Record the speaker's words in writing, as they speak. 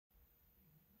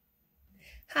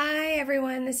Hi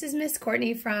everyone, this is Miss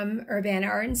Courtney from Urbana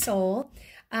Art and Soul.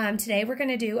 Today we're going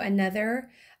to do another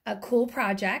cool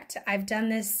project. I've done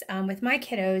this with my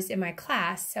kiddos in my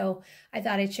class, so I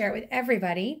thought I'd share it with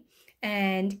everybody.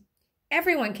 And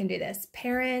everyone can do this.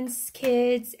 Parents,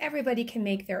 kids, everybody can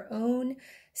make their own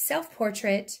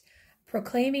self-portrait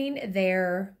proclaiming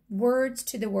their words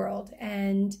to the world.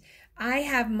 And I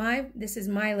have this is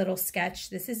my little sketch.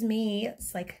 This is me.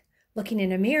 It's like looking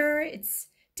in a mirror. It's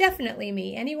definitely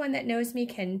me. Anyone that knows me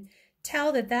can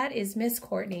tell that that is Miss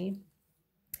Courtney.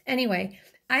 Anyway,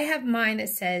 I have mine that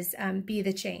says be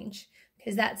the change,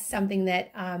 because that's something that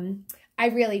I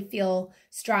really feel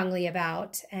strongly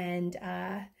about, and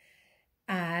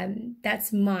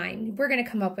that's mine. We're going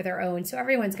to come up with our own, so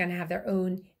everyone's going to have their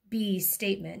own be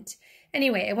statement.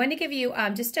 Anyway, I want to give you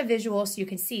just a visual so you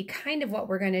can see kind of what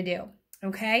we're going to do,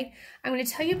 okay? I'm going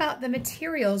to tell you about the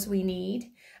materials we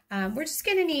need. We're just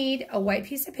going to need a white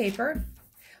piece of paper.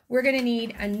 We're going to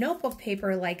need a notebook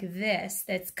paper like this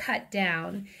that's cut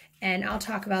down, and I'll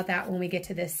talk about that when we get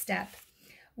to this step.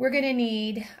 We're going to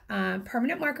need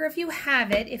permanent marker if you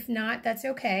have it. If not, that's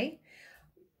okay.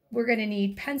 We're going to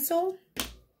need pencil,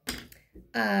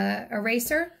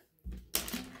 eraser,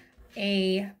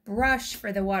 a brush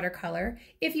for the watercolor.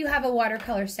 If you have a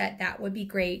watercolor set, that would be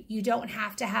great. You don't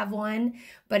have to have one,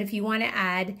 but if you want to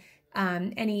add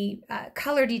any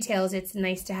color details, it's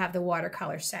nice to have the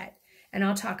watercolor set. And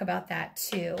I'll talk about that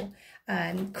too.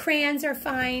 Crayons are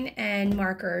fine, and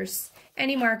markers,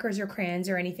 any markers or crayons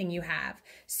or anything you have.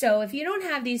 So if you don't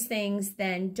have these things,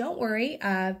 then don't worry.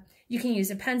 You can use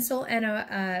a pencil and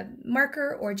a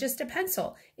marker, or just a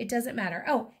pencil. It doesn't matter.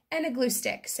 Oh, and a glue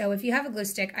stick. So if you have a glue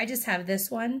stick, I just have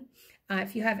this one.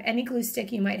 If you have any glue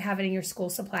stick, you might have it in your school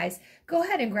supplies. Go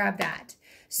ahead and grab that.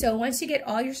 So once you get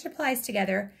all your supplies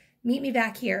together, meet me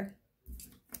back here.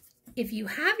 If you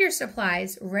have your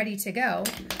supplies ready to go,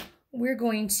 we're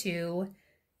going to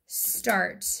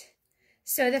start.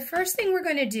 So the first thing we're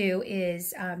going to do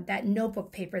is that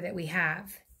notebook paper that we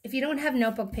have. If you don't have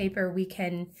notebook paper, we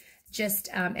can just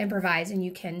improvise, and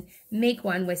you can make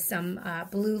one with some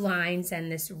blue lines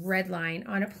and this red line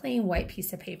on a plain white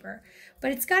piece of paper.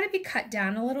 But it's got to be cut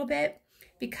down a little bit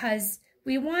because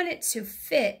we want it to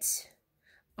fit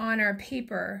on our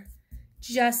paper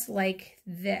just like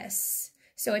this.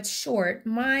 So it's short.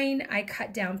 Mine, I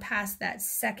cut down past that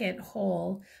second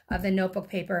hole of the notebook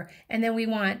paper, and then we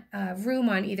want room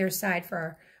on either side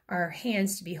for our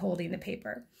hands to be holding the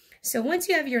paper. So once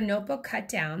you have your notebook cut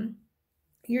down,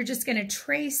 you're just going to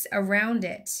trace around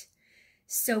it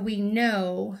so we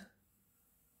know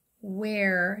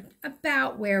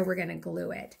about where we're going to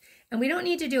glue it. And we don't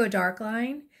need to do a dark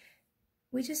line.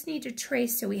 We just need to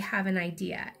trace so we have an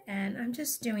idea. And I'm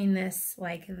just doing this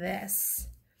like this.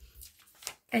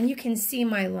 And you can see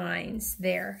my lines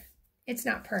there. It's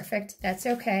not perfect. That's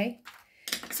okay.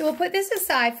 So we'll put this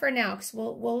aside for now, because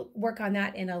we'll work on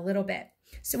that in a little bit.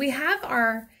 So we have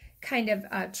our kind of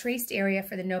traced area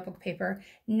for the notebook paper.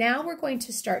 Now we're going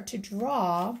to start to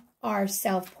draw our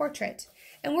self-portrait.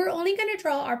 And we're only going to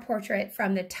draw our portrait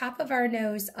from the top of our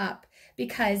nose up,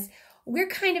 because we're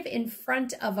kind of in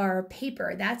front of our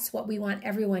paper. That's what we want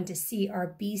everyone to see,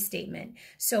 our be statement.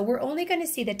 So we're only going to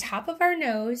see the top of our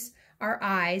nose, our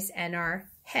eyes, and our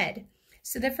head.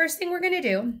 So the first thing we're going to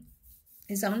do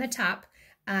is on the top,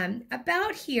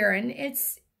 about here, and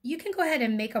you can go ahead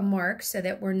and make a mark so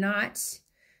that we're not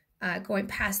going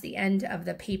past the end of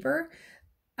the paper,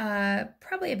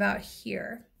 probably about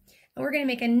here. And we're going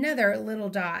to make another little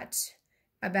dot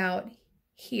about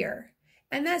here.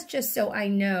 And that's just so I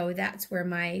know that's where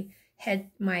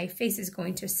my face is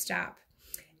going to stop.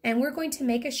 And we're going to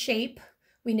make a shape.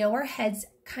 We know our head's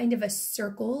kind of a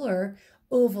circle or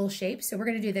oval shape, so we're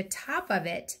going to do the top of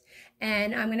it,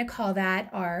 and I'm going to call that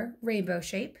our rainbow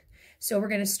shape. So we're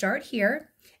going to start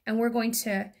here, and we're going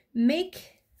to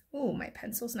make, oh, my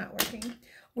pencil's not working.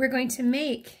 We're going to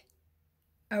make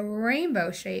a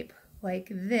rainbow shape like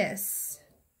this,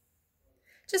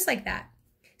 just like that.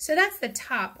 So that's the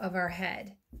top of our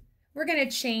head. We're going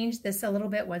to change this a little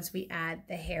bit once we add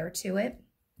the hair to it.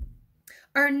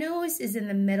 Our nose is in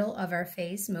the middle of our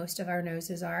face. Most of our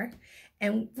noses are.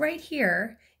 And right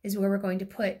here is where we're going to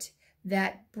put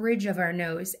that bridge of our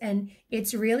nose. And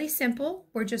it's really simple.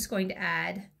 We're just going to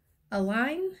add a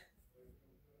line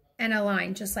and a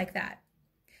line just like that.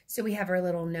 So we have our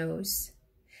little nose.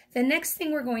 The next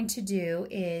thing we're going to do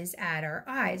is add our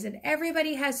eyes. And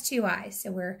everybody has two eyes.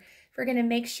 So we're going to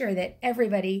make sure that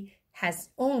everybody has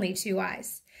only two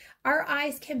eyes. Our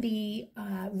eyes can be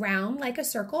round like a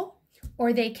circle,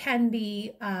 or they can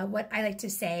be what I like to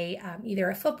say, either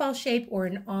a football shape or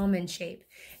an almond shape.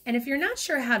 And if you're not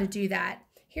sure how to do that,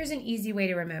 here's an easy way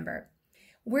to remember.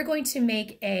 We're going to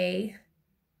make a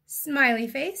smiley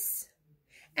face,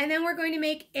 and then we're going to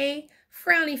make a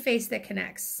frowny face that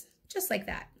connects, just like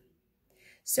that.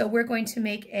 So we're going to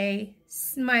make a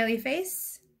smiley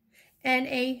face and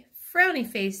a frowny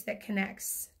face that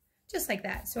connects, just like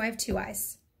that. So I have two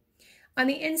eyes. On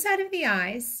the inside of the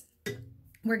eyes,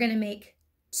 we're going to make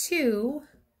two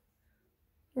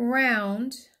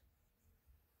round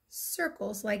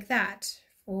circles like that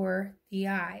for the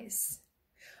eyes.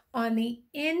 On the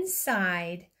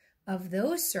inside of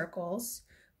those circles,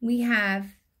 we have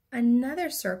another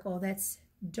circle that's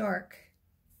dark.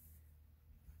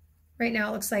 Right now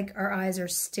it looks like our eyes are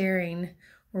staring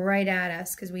right at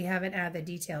us because we haven't added the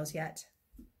details yet.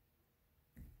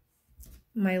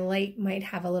 My light might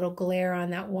have a little glare on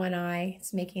that one eye.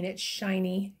 It's making it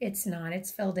shiny. It's not,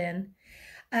 it's filled in.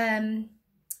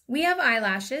 We have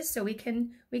eyelashes, so we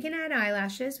can add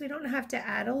eyelashes. We don't have to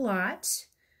add a lot.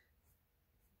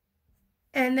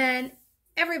 And then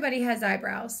everybody has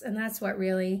eyebrows, and that's what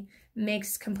really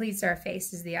completes our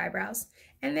face, is the eyebrows.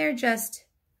 And they're just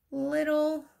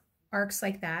little arcs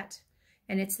like that.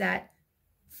 And it's that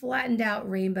flattened out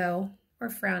rainbow or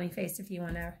frowny face if you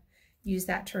want to use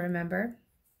that to remember.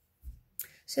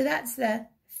 So that's the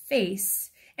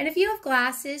face. And if you have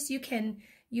glasses, you can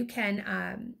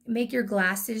make your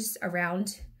glasses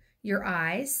around your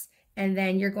eyes, and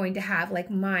then you're going to have, like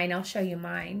mine, I'll show you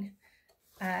mine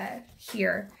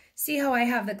here. See how I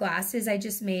have the glasses? I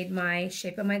just made my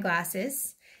shape of my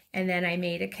glasses, and then I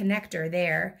made a connector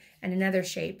there and another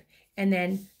shape, and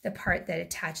then the part that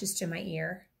attaches to my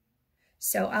ear.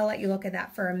 So I'll let you look at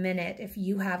that for a minute if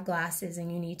you have glasses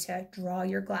and you need to draw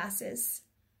your glasses.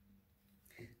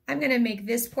 I'm going to make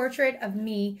this portrait of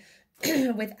me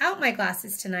without my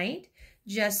glasses tonight,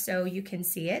 just so you can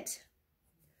see it.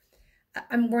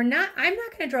 I'm not going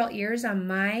to draw ears on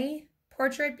my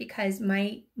portrait because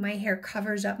my hair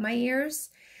covers up my ears.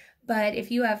 But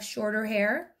if you have shorter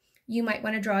hair, you might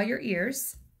want to draw your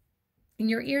ears. And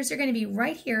your ears are going to be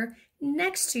right here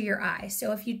next to your eye.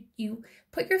 So if you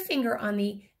put your finger on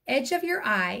the edge of your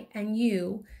eye and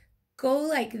you go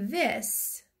like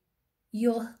this,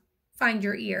 you'll find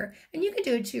your ear. And you can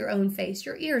do it to your own face.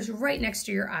 Your ear is right next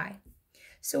to your eye.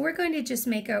 So we're going to just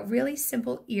make a really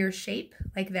simple ear shape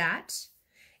like that,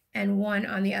 and one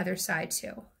on the other side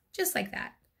too, just like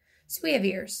that. So we have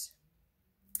ears.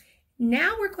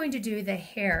 Now we're going to do the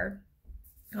hair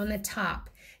on the top.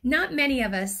 Not many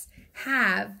of us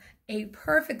have a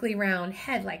perfectly round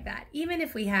head like that, even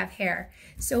if we have hair.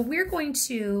 So we're going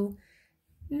to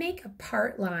make a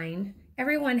part line.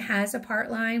 Everyone has a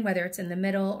part line, whether it's in the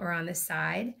middle or on the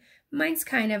side. Mine's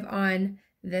kind of on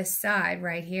this side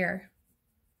right here.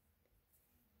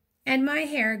 And my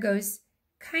hair goes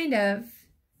kind of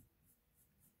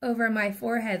over my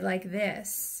forehead like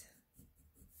this.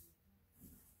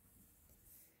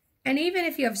 And even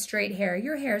if you have straight hair,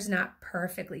 your hair is not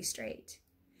perfectly straight.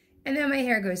 And then my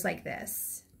hair goes like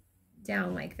this,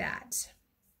 down like that.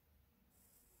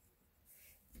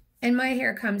 And my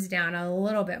hair comes down a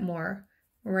little bit more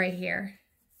right here.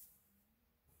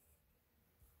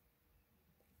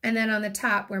 And then on the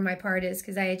top where my part is,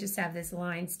 because I just have this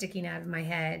line sticking out of my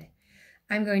head,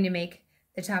 I'm going to make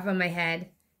the top of my head.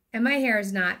 And my hair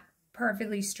is not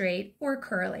perfectly straight or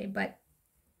curly, but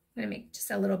I'm going to make just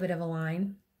a little bit of a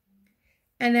line.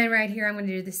 And then right here, I'm going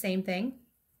to do the same thing.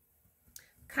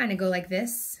 Kind of go like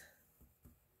this.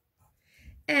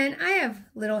 And I have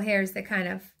little hairs that kind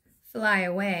of fly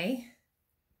away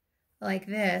like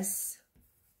this.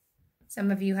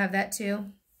 Some of you have that too.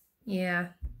 Yeah.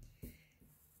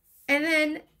 And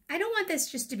then I don't want this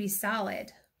just to be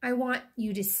solid. I want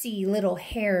you to see little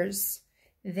hairs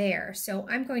there. So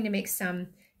I'm going to make some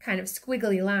kind of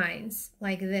squiggly lines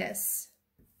like this.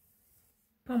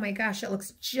 Oh my gosh, it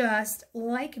looks just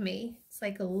like me. It's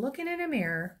like looking in a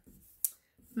mirror.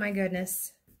 My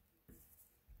goodness.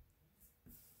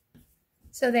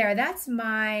 So there, that's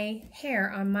my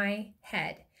hair on my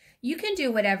head. You can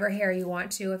do whatever hair you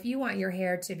want to. If you want your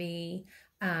hair to be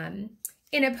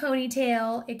in a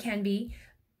ponytail, it can be.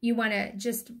 You want to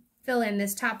just fill in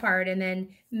this top part and then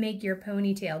make your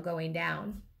ponytail going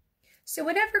down. So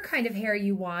whatever kind of hair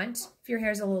you want, if your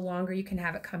hair is a little longer, you can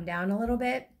have it come down a little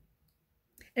bit.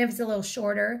 And if it's a little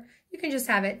shorter, you can just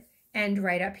have it end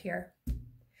right up here.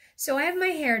 So I have my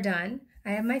hair done,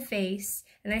 I have my face,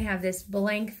 and I have this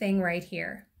blank thing right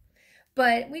here.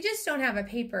 But we just don't have a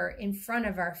paper in front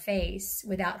of our face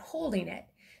without holding it.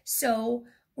 So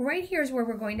right here is where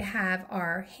we're going to have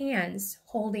our hands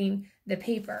holding the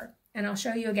paper. And I'll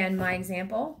show you again my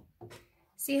example.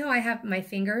 See how I have my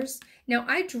fingers? Now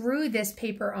I drew this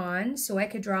paper on so I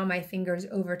could draw my fingers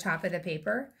over top of the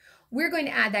paper. We're going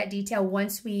to add that detail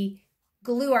once we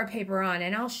glue our paper on,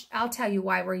 and I'll tell you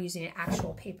why we're using an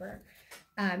actual paper.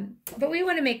 But we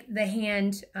want to make the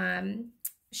hand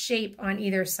shape on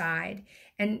either side.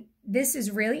 And this is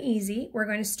really easy. We're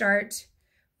going to start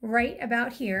right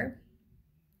about here.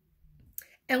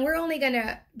 And we're only going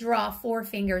to draw 4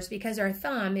 fingers because our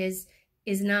thumb is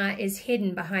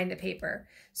hidden behind the paper.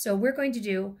 So we're going to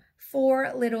do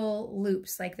 4 little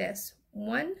loops like this.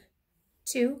 1,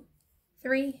 2,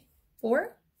 3,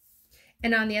 4.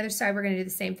 And on the other side, we're going to do the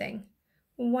same thing.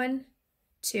 1,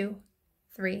 2,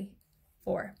 3,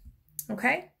 4.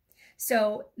 Okay?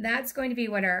 So that's going to be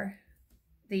what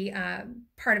the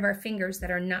part of our fingers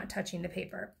that are not touching the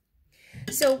paper.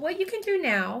 So what you can do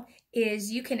now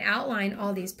is you can outline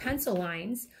all these pencil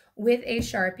lines with a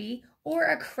Sharpie or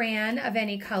a crayon of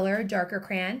any color, darker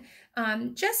crayon,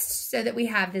 just so that we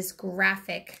have this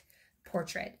graphic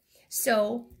portrait.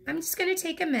 So I'm just going to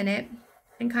take a minute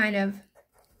and kind of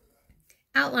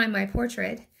outline my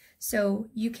portrait so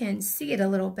you can see it a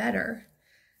little better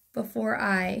before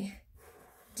I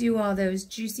do all those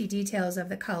juicy details of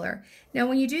the color. Now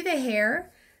when you do the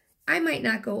hair, I might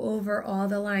not go over all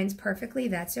the lines perfectly.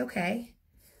 That's okay.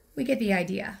 We get the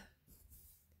idea.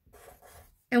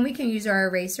 And we can use our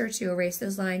eraser to erase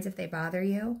those lines if they bother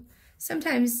you.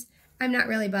 Sometimes I'm not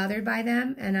really bothered by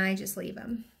them and I just leave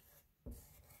them.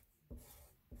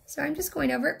 So I'm just going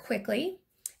over it quickly.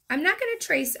 I'm not going to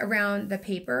trace around the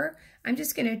paper. I'm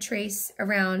just going to trace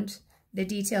around the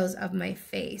details of my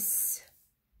face.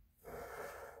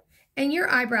 And your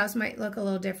eyebrows might look a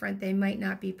little different. They might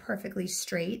not be perfectly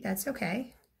straight. That's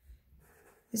okay.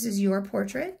 This is your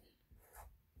portrait.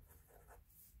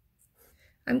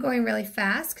 I'm going really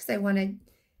fast because I want to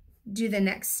do the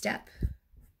next step.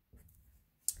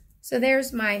 So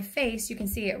there's my face. You can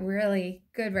see it really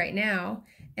good right now.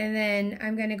 And then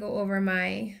I'm going to go over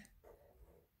my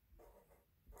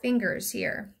fingers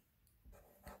here.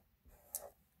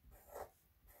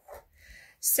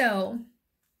 So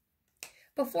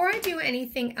before I do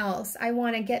anything else, I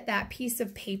want to get that piece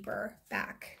of paper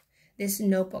back, this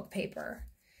notebook paper.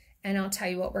 And I'll tell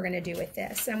you what we're going to do with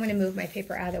this. I'm going to move my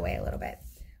paper out of the way a little bit.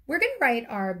 We're going to write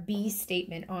our B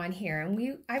statement on here.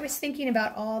 And I was thinking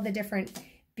about all the different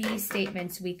B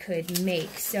statements we could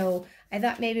make. So I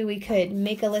thought maybe we could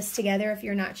make a list together if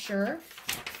you're not sure,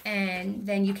 and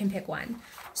then you can pick one.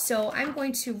 So I'm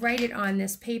going to write it on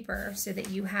this paper so that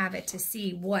you have it to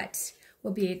see what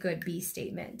will be a good B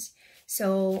statement.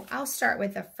 So I'll start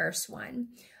with the first one.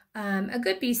 A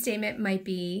good B statement might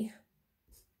be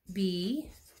you.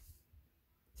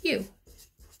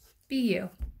 Be you.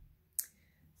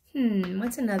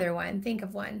 What's another one? Think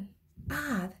of one.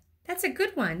 Ah, that's a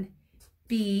good one.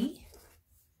 Be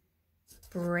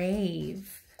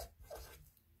brave.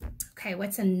 Okay,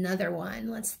 what's another one?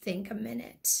 Let's think a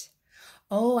minute.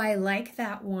 Oh, I like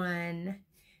that one.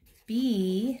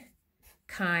 Be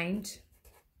kind.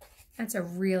 That's a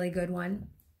really good one.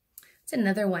 What's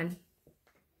another one?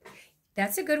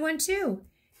 That's a good one too.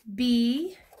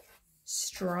 Be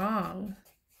strong.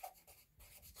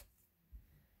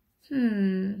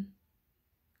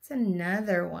 What's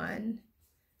another one?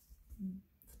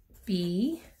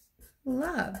 Be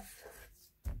love.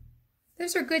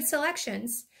 Those are good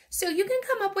selections. So you can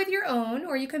come up with your own,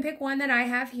 or you can pick one that I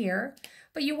have here,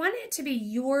 but you want it to be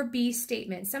your B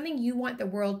statement, something you want the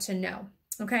world to know.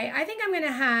 Okay, I think I'm going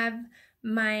to have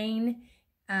mine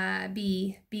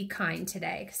be kind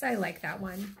today because I like that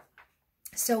one.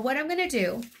 So what I'm going to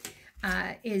do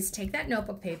is take that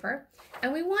notebook paper,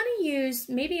 and we want to use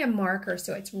maybe a marker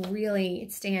so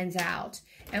it stands out.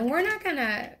 And we're not going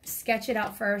to sketch it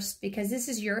out first because this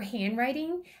is your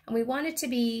handwriting and we want it to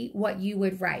be what you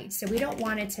would write. So we don't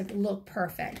want it to look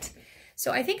perfect.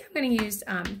 So I think I'm going to use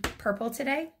purple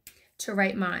today to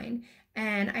write mine.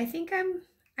 And I think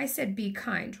I said be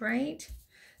kind, right?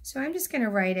 So I'm just going to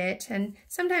write it. And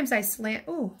sometimes I slant.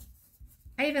 Oh,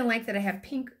 I even like that I have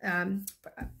pink,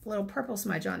 little purple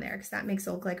smudge on there because that makes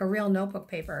it look like a real notebook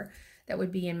paper that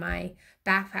would be in my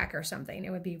backpack or something.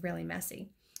 It would be really messy.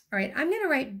 All right, I'm going to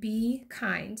write be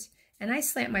kind, and I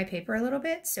slant my paper a little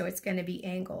bit, so it's going to be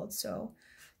angled. So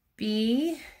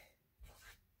be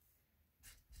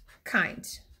kind.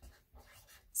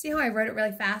 See how I wrote it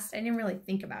really fast? I didn't really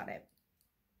think about it.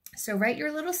 So write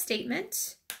your little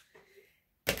statement.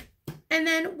 And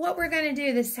then what we're going to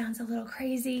do, this sounds a little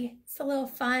crazy, it's a little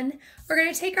fun. We're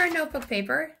going to take our notebook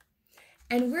paper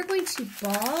and we're going to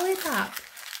ball it up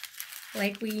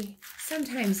like we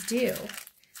sometimes do.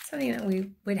 Something that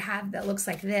we would have that looks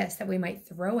like this that we might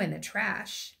throw in the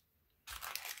trash.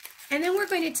 And then we're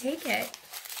going to take it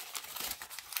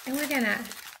and we're going to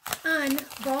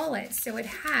unball it so it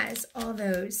has all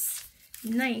those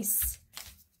nice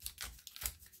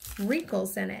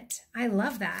wrinkles in it. I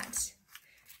love that.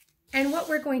 And what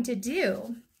we're going to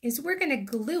do is we're going to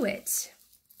glue it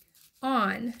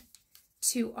on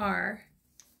to our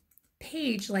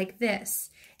page like this.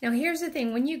 Now here's the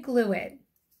thing, when you glue it,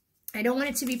 I don't want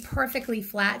it to be perfectly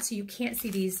flat so you can't see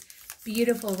these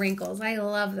beautiful wrinkles. I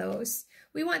love those.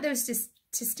 We want those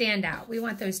to stand out. We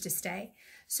want those to stay.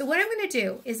 So what I'm going to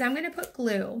do is I'm going to put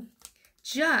glue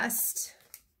just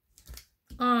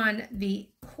on the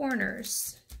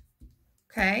corners,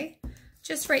 okay?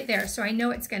 Just right there, so I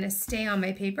know it's going to stay on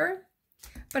my paper.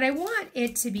 But I want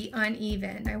it to be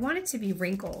uneven. I want it to be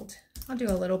wrinkled. I'll do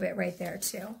a little bit right there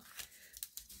too.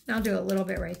 I'll do a little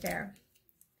bit right there.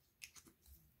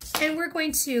 And we're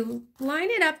going to line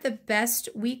it up the best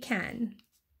we can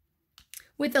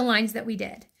with the lines that we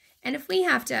did. And if we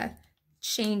have to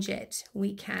change it,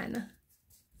 we can.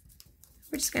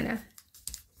 We're just going to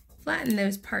flatten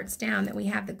those parts down that we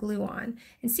have the glue on.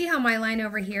 And see how my line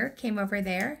over here came over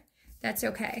there? That's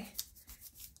okay,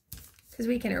 because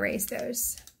we can erase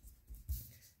those.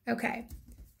 Okay,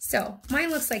 so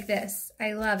mine looks like this.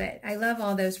 I love it. I love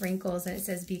all those wrinkles, and it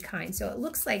says be kind. So it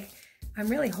looks like I'm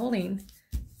really holding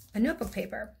a notebook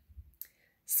paper.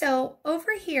 So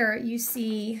over here, you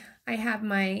see I have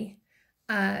my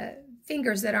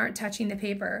fingers that aren't touching the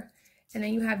paper, and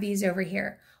then you have these over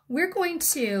here. We're going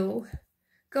to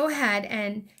go ahead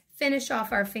and finish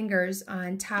off our fingers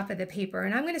on top of the paper,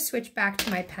 and I'm going to switch back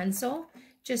to my pencil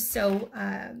just so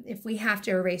if we have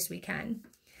to erase, we can.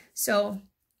 So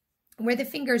where the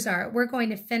fingers are, we're going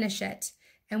to finish it,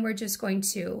 and we're just going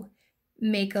to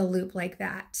make a loop like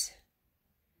that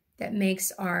that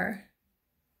makes our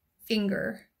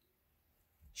finger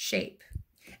shape.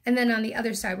 And then on the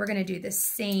other side, we're going to do the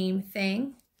same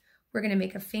thing. We're going to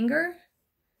make a finger,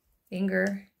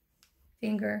 finger,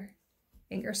 finger,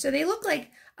 finger. So they look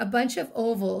like a bunch of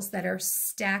ovals that are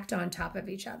stacked on top of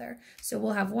each other. So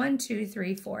we'll have 1, 2,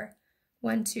 3, 4.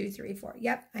 1, 2, 3, 4.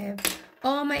 Yep, I have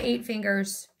all my 8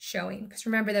 fingers showing, because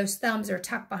remember those thumbs are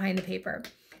tucked behind the paper.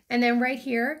 And then right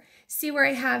here, see where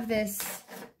I have this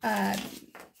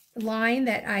line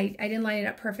that I didn't line it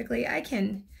up perfectly? I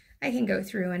can go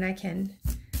through and I can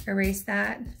erase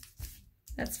that.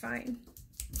 That's fine.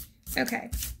 Okay.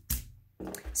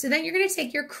 So then you're going to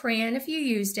take your crayon, if you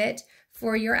used it,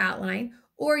 for your outline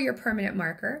or your permanent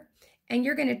marker, and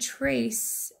you're going to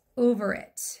trace over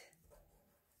it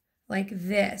like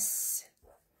this.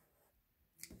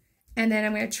 And then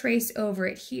I'm going to trace over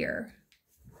it here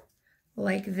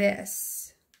like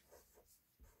this.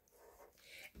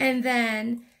 And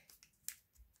then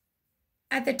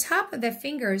at the top of the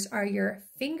fingers are your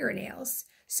fingernails.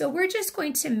 So we're just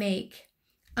going to make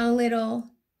a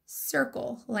little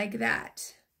circle like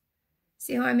that.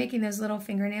 See how I'm making those little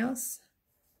fingernails?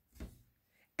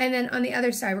 And then on the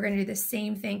other side, we're going to do the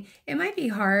same thing. It might be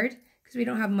hard because we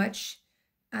don't have much,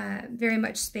 very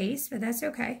much space, but that's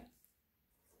okay.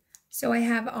 So I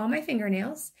have all my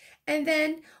fingernails. And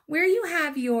then where you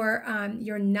have your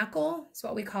knuckle, it's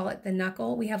what we call it, the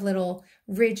knuckle, we have little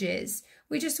ridges.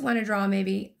 We just want to draw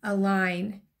maybe a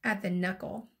line at the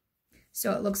knuckle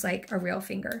so it looks like a real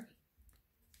finger.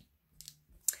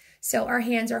 So our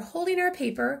hands are holding our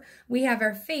paper. We have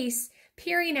our face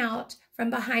peering out from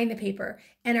behind the paper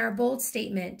and our bold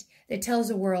statement that tells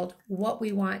the world what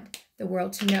we want the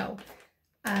world to know.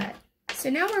 So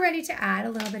now we're ready to add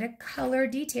a little bit of color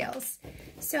details.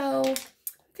 So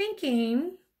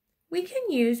thinking we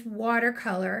can use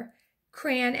watercolor,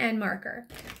 crayon, and marker.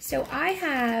 So I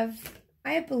have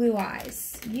blue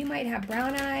eyes. You might have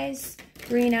brown eyes,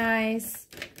 green eyes,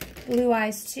 blue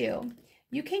eyes too.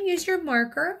 You can use your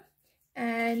marker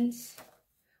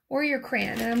or your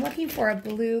crayon. And I'm looking for a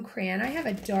blue crayon. I have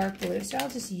a dark blue, so I'll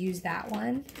just use that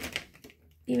one,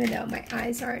 even though my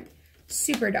eyes aren't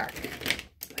super dark.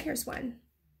 Here's one.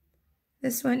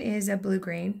 This one is a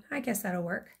blue-green. I guess that'll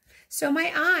work. So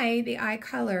my eye, the eye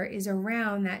color is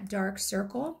around that dark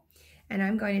circle, and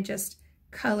I'm going to just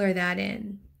color that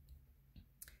in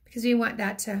because we want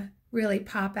that to really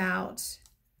pop out.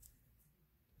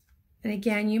 And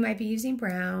again, you might be using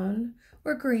brown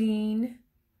or green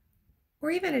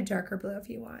or even a darker blue if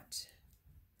you want.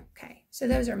 Okay, so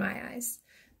those are my eyes.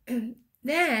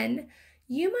 Then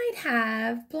you might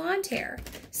have blonde hair.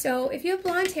 So if you have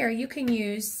blonde hair, you can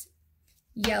use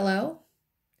yellow,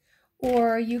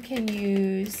 or you can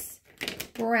use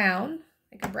brown,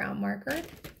 like a brown marker.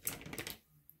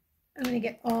 I'm going to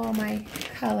get all my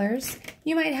colors.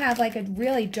 You might have like a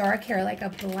really dark hair, like a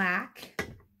black.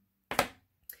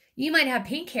 You might have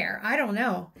pink hair. I don't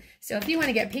know. So if you want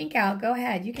to get pink out, go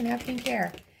ahead. You can have pink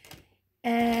hair.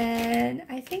 And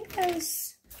I think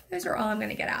those are all I'm going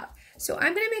to get out. So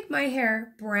I'm going to make my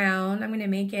hair brown. I'm going to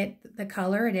make it the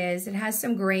color it is. It has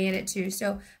some gray in it too,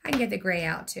 so I can get the gray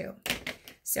out too.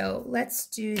 So let's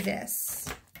do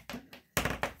this.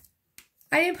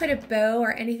 I didn't put a bow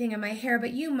or anything in my hair,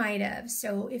 but you might have.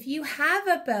 So if you have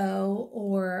a bow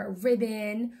or a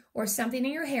ribbon or something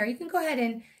in your hair, you can go ahead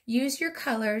and use your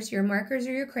colors, your markers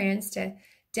or your crayons to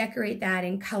decorate that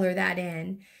and color that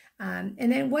in.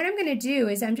 And then what I'm going to do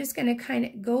is I'm just going to kind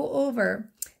of go over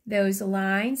those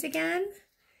lines again.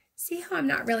 See how I'm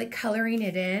not really coloring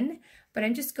it in, but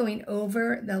I'm just going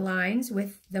over the lines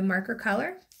with the marker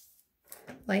color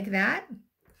like that,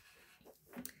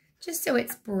 just so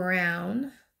it's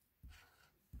brown.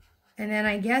 And then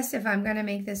I guess if I'm going to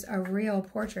make this a real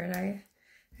portrait, I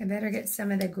better get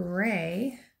some of the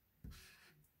gray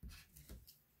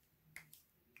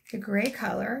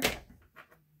color.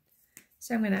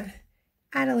 So I'm going to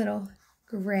add a little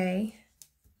gray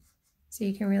so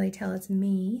you can really tell it's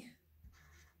me.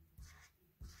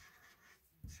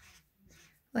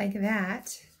 Like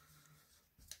that.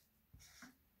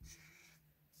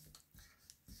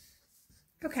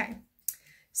 Okay,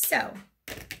 so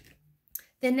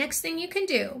the next thing you can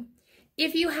do,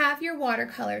 if you have your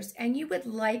watercolors and you would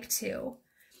like to,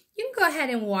 you can go ahead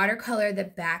and watercolor the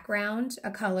background a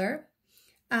color.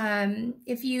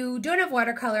 If you don't have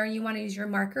watercolor and you want to use your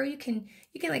marker, you can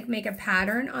like make a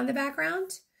pattern on the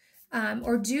background,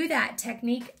 or do that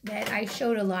technique that I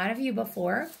showed a lot of you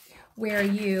before, where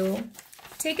you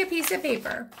take a piece of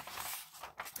paper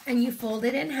and you fold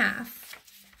it in half,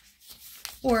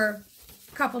 or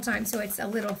a couple times so it's a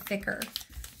little thicker,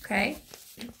 okay?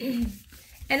 And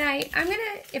I'm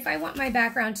gonna, if I want my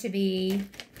background to be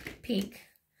pink,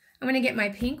 I'm gonna get my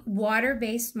pink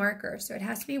water-based marker, so it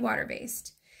has to be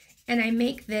water-based. And I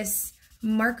make this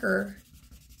marker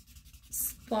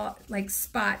spot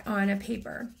on a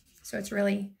paper, so it's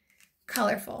really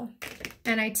colorful.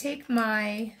 And I take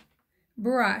my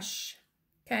brush,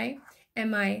 okay,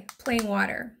 and my plain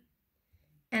water,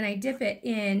 and I dip it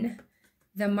in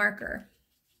the marker,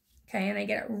 okay, and I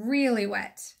get it really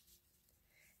wet.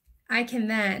 I can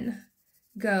then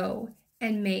go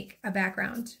and make a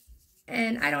background.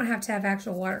 And I don't have to have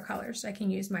actual watercolors, so I can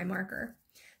use my marker.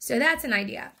 So that's an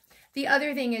idea. The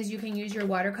other thing is you can use your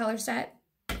watercolor set.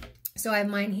 So I have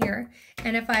mine here.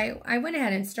 And if I went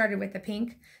ahead and started with the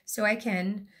pink, so I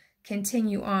can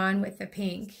continue on with the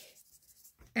pink.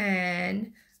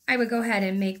 And I would go ahead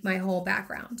and make my whole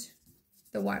background,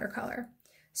 the watercolor.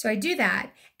 So I do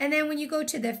that. And then when you go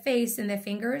to the face and the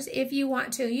fingers, if you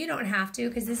want to, you don't have to,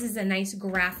 because this is a nice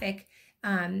graphic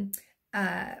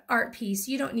art piece.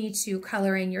 You don't need to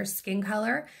color in your skin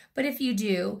color, but if you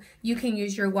do, you can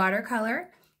use your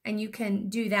watercolor and you can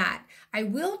do that. I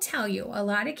will tell you, a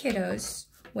lot of kiddos,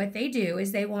 what they do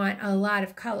is they want a lot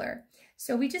of color.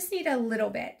 So we just need a little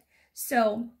bit.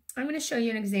 So I'm going to show you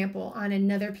an example on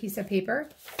another piece of paper.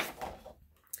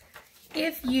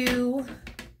 If you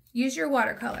use your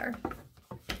watercolor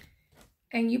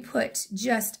and you put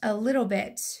just a little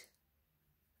bit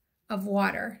of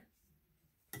water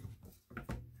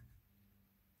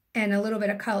and a little bit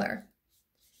of color,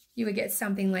 you would get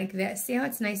something like this. See how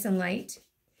it's nice and light?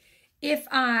 If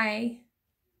I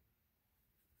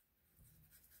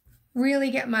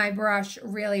really get my brush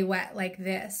really wet like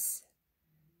this,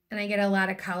 and I get a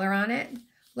lot of color on it,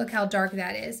 look how dark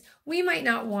that is. We might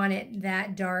not want it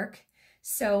that dark,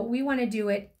 so we want to do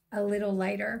it a little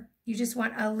lighter. You just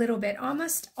want a little bit,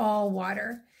 almost all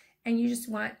water, and you just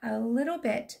want a little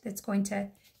bit that's going to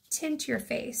tint your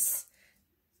face.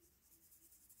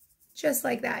 Just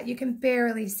like that. You can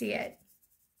barely see it.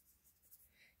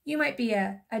 You might be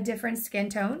a different skin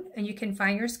tone, and you can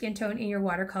find your skin tone in your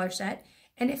watercolor set.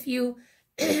 And if you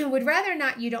would rather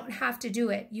not, you don't have to do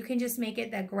it. You can just make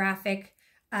it the graphic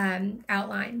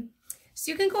outline.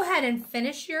 So you can go ahead and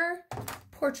finish your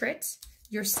portrait,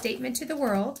 your statement to the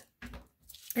world,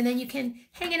 and then you can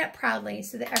hang it up proudly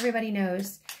so that everybody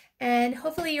knows. And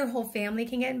hopefully your whole family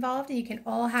can get involved and you can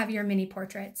all have your mini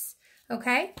portraits.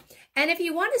 Okay? And if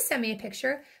you want to send me a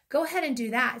picture, go ahead and do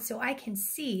that so I can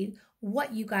see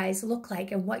what you guys look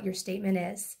like and what your statement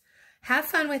is. Have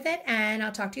fun with it, and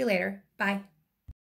I'll talk to you later. Bye.